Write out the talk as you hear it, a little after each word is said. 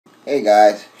Hey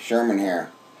guys, Sherman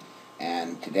here,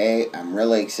 and today I'm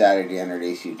really excited to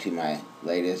introduce you to my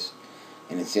latest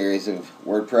in a series of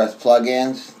WordPress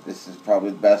plugins. This is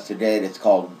probably the best to date. It's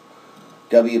called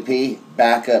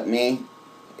Wp-Backupme.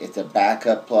 It's a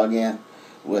backup plugin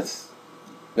with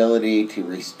ability to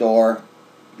restore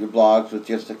your blogs with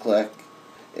just a click.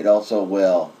 It also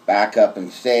will back up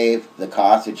and save. The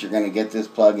cost that you're going to get this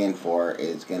plugin for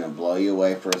is going to blow you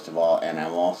away, first of all, and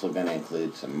I'm also going to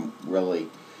include some really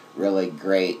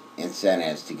great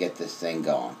incentives to get this thing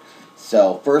going.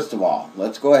 So first of all,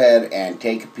 let's go ahead and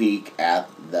take a peek at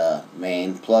the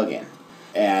main plugin.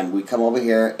 And we come over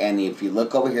here, and if you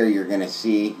look over here, you're going to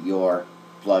see your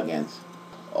plugins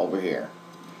over here.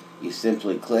 You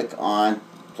simply click on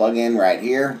plugin right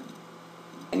here,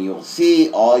 and you'll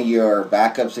see all your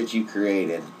backups that you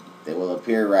created. They will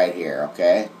appear right here,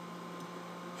 okay?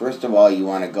 First of all, you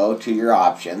want to go to your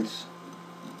options.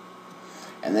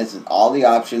 And this is all the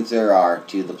options there are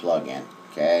to the plugin,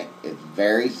 okay? It's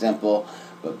very simple,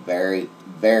 but very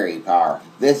powerful.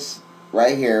 This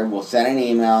right here will send an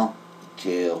email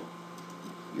to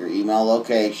your email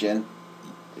location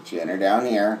that you enter down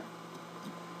here.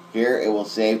 Here it will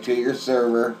save to your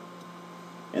server.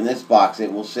 In this box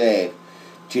it will save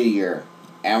to your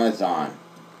Amazon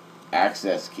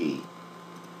access key,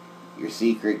 your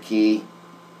secret key,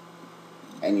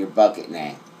 and your bucket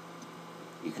name.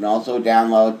 You can also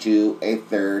download to a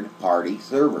third-party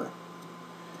server.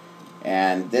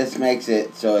 And this makes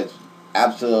it so it's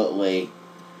absolutely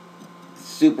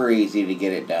super easy to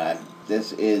get it done.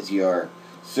 This is your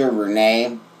server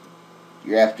name,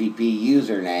 your FTP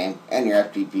username, and your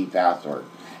FTP password.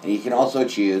 And you can also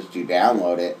choose to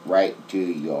download it right to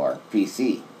your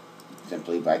PC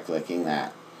simply by clicking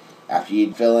that. After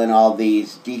you fill in all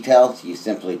these details, you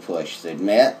simply push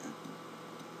submit.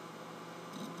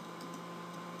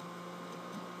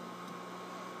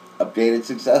 Updated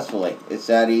successfully. It's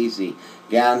that easy.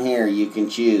 Down here you can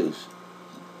choose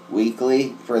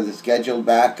weekly for the scheduled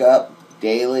backup,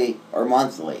 daily, or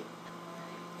monthly.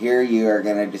 Here you are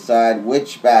going to decide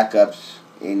which backups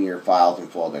in your files and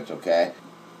folders, okay?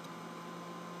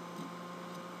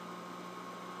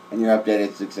 And you're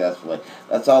updated successfully.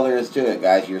 That's all there is to it,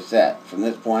 guys. You're set. From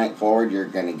this point forward, you're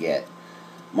going to get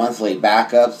monthly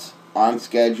backups on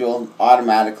schedule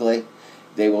automatically.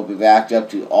 They will be backed up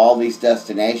to all these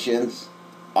destinations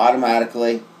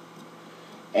automatically.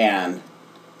 And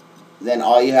then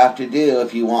all you have to do,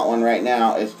 if you want one right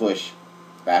now, is push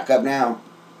backup now.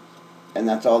 And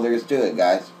that's all there is to it,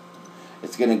 guys.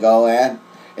 It's going to go in,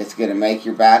 it's going to make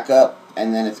your backup,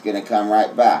 and then it's going to come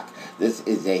right back. This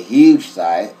is a huge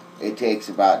site. It takes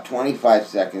about 25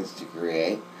 seconds to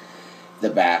create the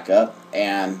backup,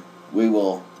 and we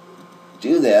will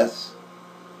do this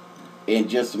in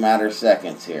just a matter of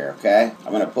seconds here, okay?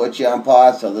 I'm going to put you on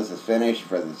pause so this is finished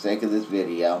for the sake of this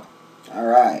video.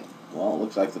 Alright, well, it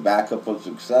looks like the backup was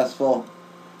successful,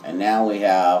 and now we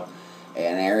have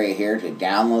an area here to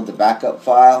download the backup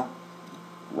file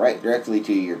right directly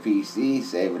to your PC,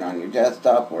 save it on your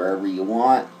desktop, wherever you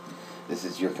want. This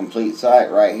is your complete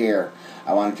site right here.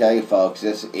 I want to tell you folks,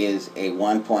 this is a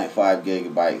 1.5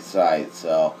 gigabyte site,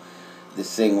 so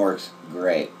this thing works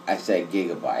great. I said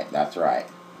gigabyte, that's right.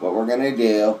 What we're going to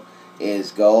do is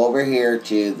go over here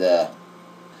to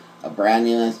a brand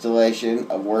new installation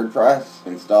of WordPress,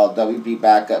 install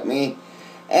Wp-Backupme,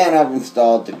 and I've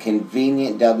installed the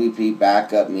convenient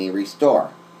Wp-Backupme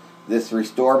Restore. This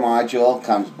restore module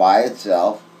comes by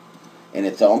itself in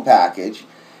its own package,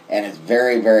 and it's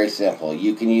very simple.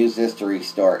 You can use this to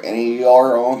restore any of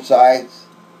your own sites,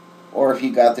 or if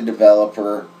you got the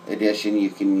developer edition, you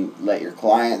can let your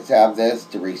clients have this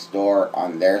to restore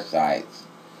on their sites.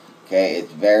 Okay,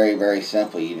 it's very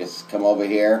simple. You just come over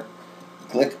here,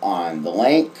 click on the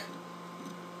link,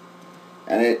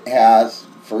 and it has,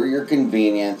 for your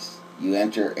convenience, you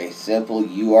enter a simple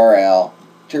URL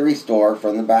to restore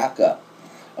from the backup.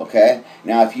 Okay,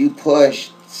 now if you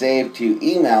push save to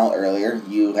email earlier,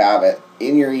 you have it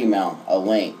in your email, a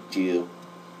link to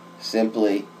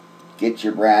simply get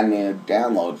your brand new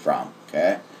download from.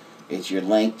 Okay, it's your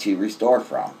link to restore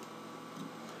from.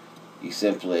 You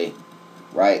simply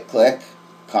right click,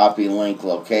 copy link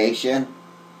location.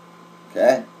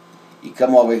 Okay, you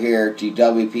come over here to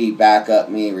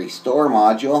Wp-Backupme Restore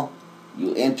module.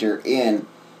 You enter in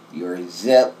your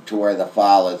zip to where the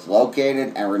file is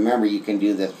located, and remember, you can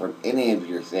do this from any of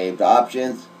your saved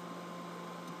options.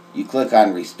 You click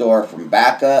on Restore from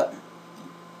Backup.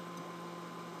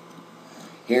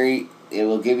 Here it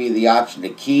will give you the option to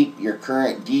keep your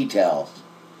current details,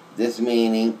 this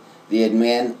meaning the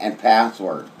admin and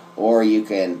password, or you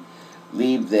can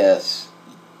leave this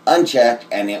unchecked,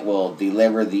 and it will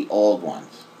deliver the old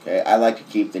ones. Okay, I like to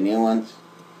keep the new ones.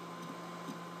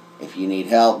 If you need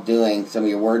help doing some of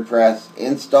your WordPress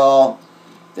install,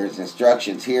 there's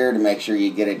instructions here to make sure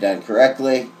you get it done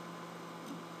correctly.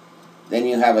 Then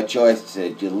you have a choice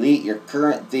to delete your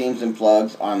current themes and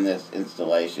plugs on this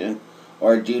installation,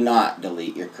 or do not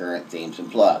delete your current themes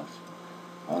and plugs.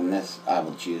 On this, I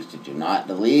will choose to do not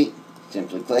delete.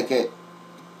 Simply click it.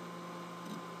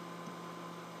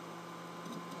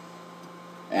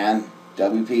 And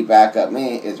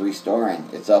Wp-Backupme is restoring.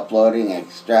 It's uploading and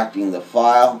extracting the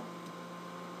file.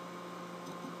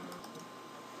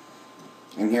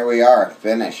 And here we are,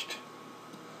 finished.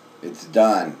 It's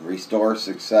done. Restore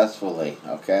successfully.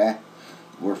 Okay?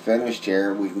 We're finished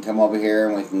here. We can come over here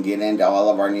and we can get into all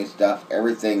of our new stuff.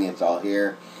 Everything is all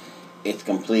here. It's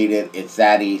completed. It's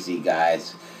that easy,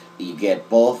 guys. You get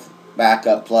both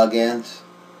backup plugins.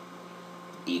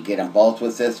 You get them both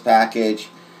with this package.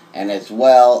 And as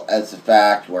well as the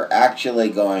fact we're actually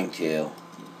going to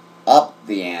up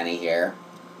the ante here.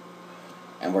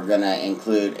 And we're going to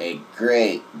include a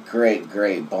great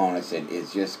bonus. It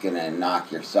is just going to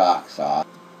knock your socks off.